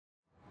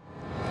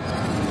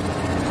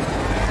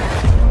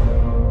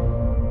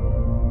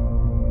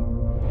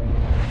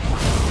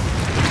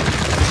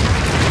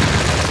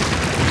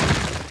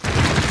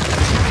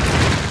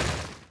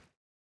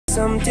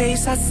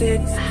days I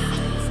sit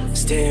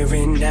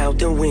staring out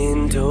the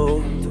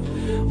window,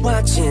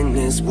 watching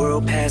this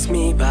world pass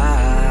me by.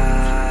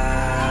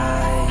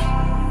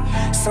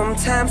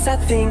 Sometimes I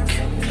think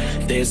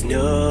there's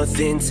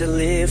nothing to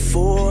live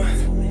for.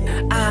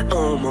 I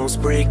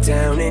almost break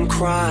down and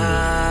cry.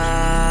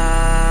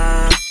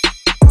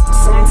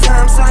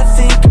 Sometimes I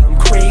think I'm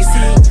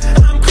crazy.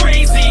 I'm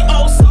crazy,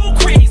 oh so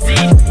crazy.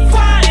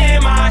 Why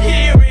am I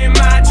here? Am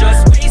I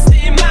just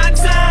wasting my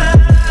time?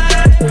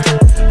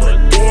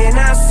 But then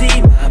I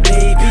see my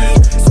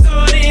baby.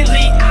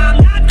 Suddenly I'm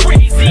not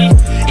crazy.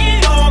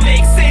 It all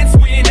makes sense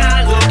when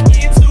I look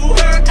into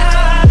her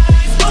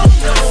eyes. Oh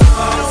no.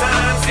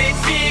 Sometimes it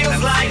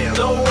feels like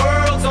the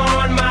world's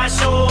on my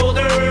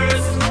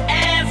shoulders.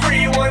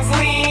 Everyone's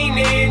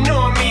leaning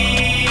on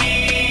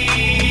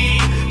me.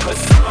 But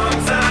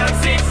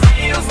sometimes it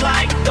feels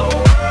like the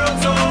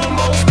world's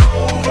almost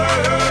over.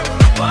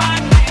 But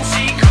then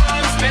she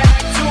comes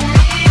back to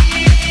me.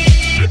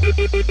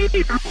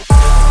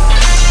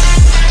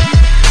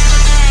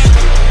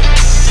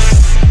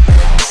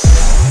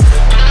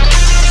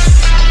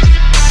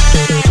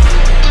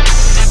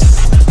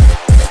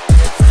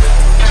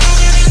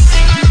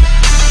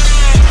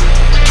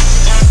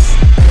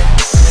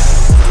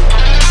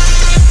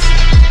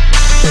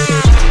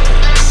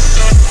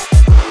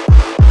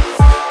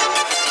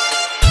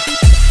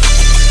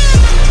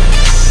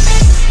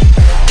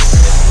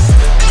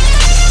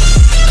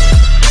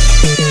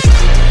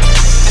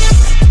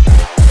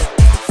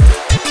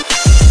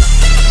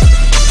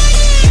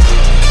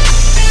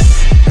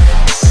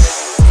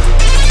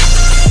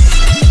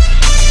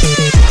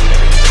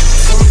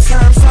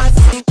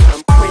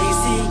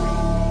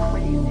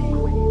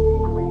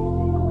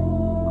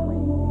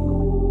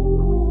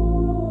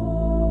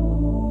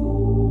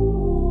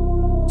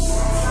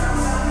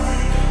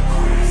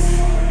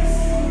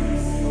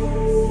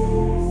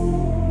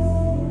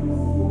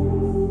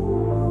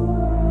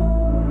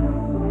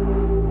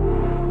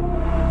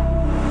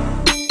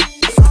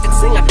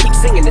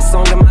 Singing this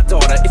song to my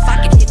daughter. If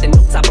I could hit the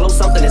notes, I'd blow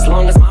something as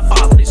long as my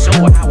father to show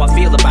her how I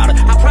feel about her.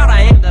 How proud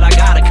I am that I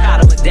got a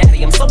card of a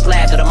daddy. I'm so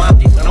glad that I'm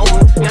out here.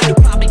 Now you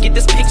probably get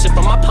this picture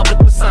from my public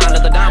persona.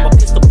 The dime, a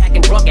pistol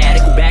packing drug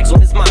addict who bags on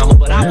his mama.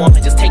 But I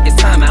wanna just take this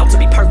time out to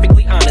be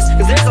perfectly honest.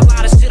 Cause there's a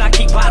lot of shit I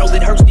keep bottled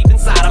that hurts deep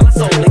inside of my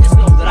soul. And just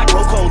know that I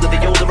grow colder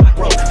the older I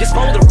grow. This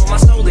folder on my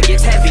shoulder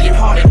gets heavy and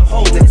harder to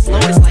hold. And it's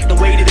low, it's like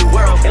the weight of the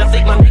world. And I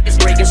think my neck is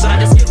breaking. Should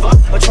I just give up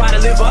or try to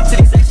live up to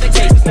these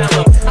expectations? Now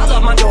look, I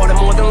love my daughter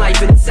more than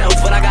life in itself,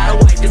 but I got a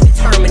wife that's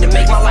determined to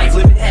make my life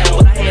live in hell.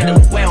 But I handle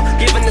it well,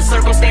 given the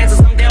circumstances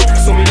I'm dealt.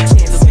 So many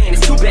chances, man,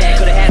 it's too bad.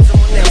 Could've had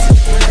someone else.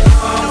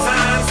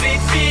 Sometimes it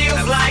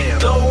feels like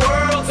the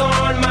world's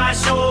on my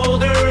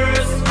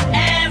shoulders.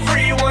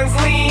 Everyone's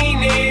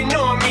leaning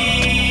on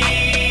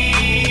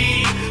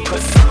me.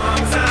 But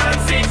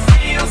sometimes it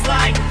feels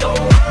like the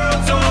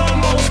world's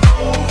almost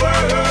over.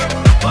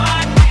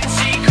 But then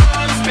she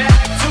comes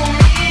back to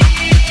me.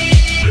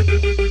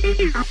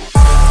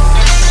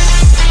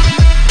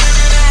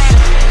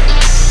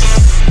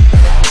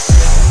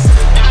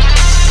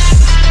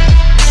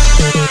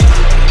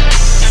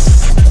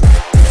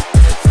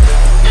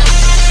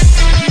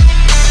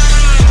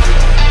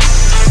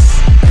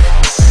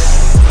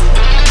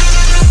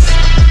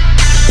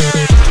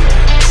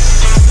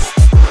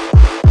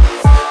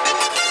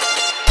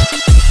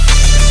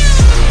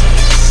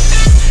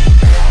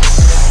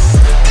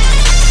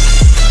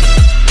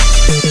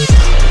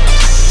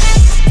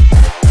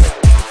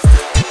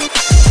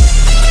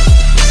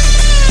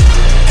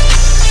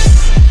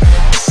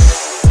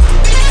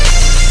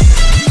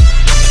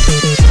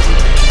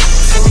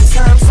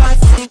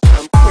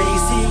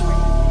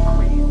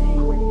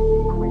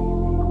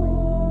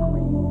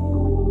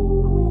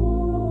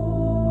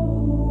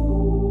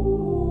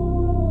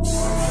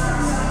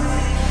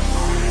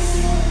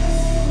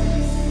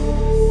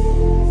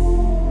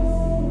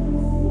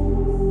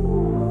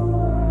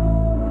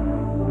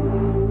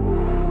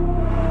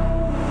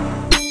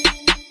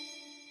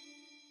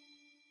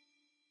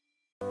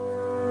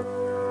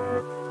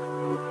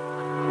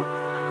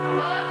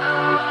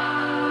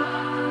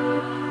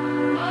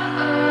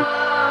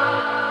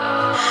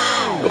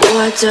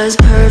 What does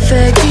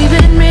perfect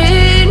even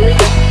mean?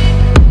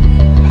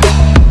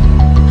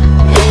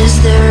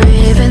 Is there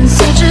even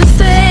such a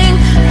thing?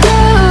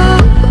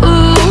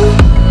 Ooh,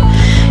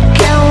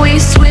 can we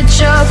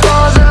switch up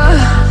all the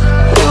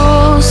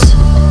rules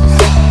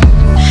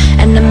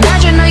and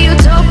imagine a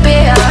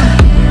utopia?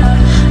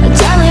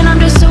 Darling, I'm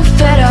just so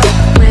fed up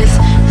with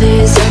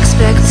these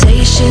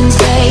expectations.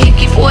 They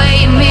keep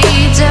weighing me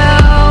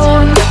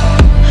down.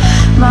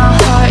 My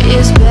heart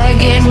is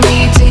begging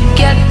me to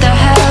get the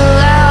hell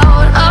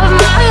out of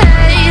my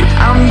head.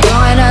 I'm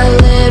gonna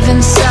live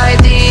inside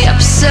the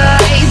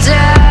upside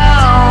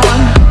down.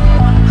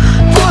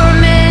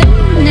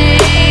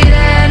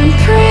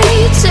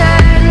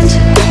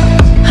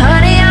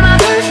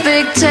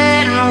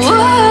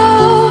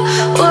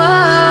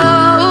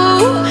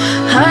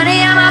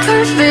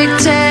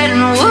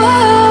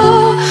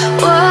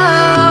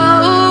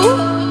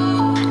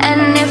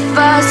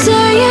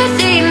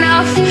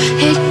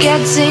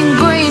 gets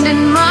ingrained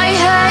in my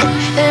head,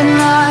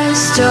 and I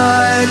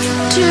start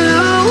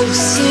to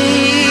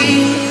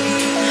see,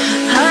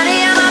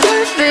 honey, I'm a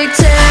perfect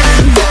 10.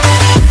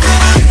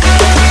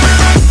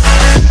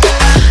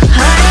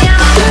 Honey,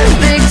 I'm a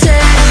perfect 10.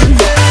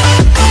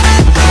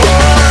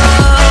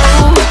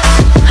 Whoa,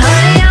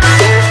 honey, I'm a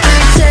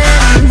perfect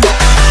 10.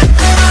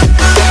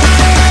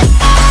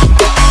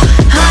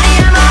 Honey,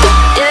 I'm a,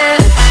 yeah.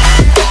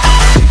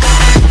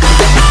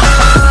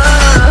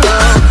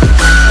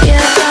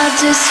 Yeah, I'm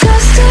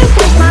disgusted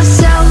with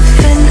myself,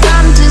 and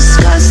I'm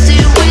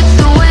disgusted with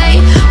the way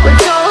we're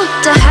told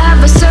to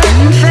have a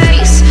certain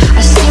face.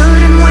 I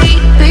stood and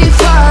wait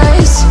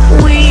because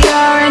we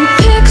aren't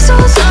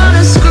pixels on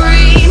a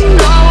screen.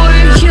 No,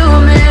 we're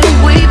human,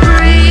 we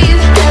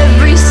breathe.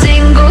 Every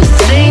single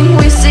thing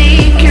we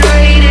see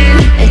curated.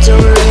 It's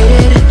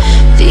overrated.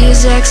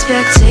 These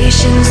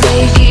expectations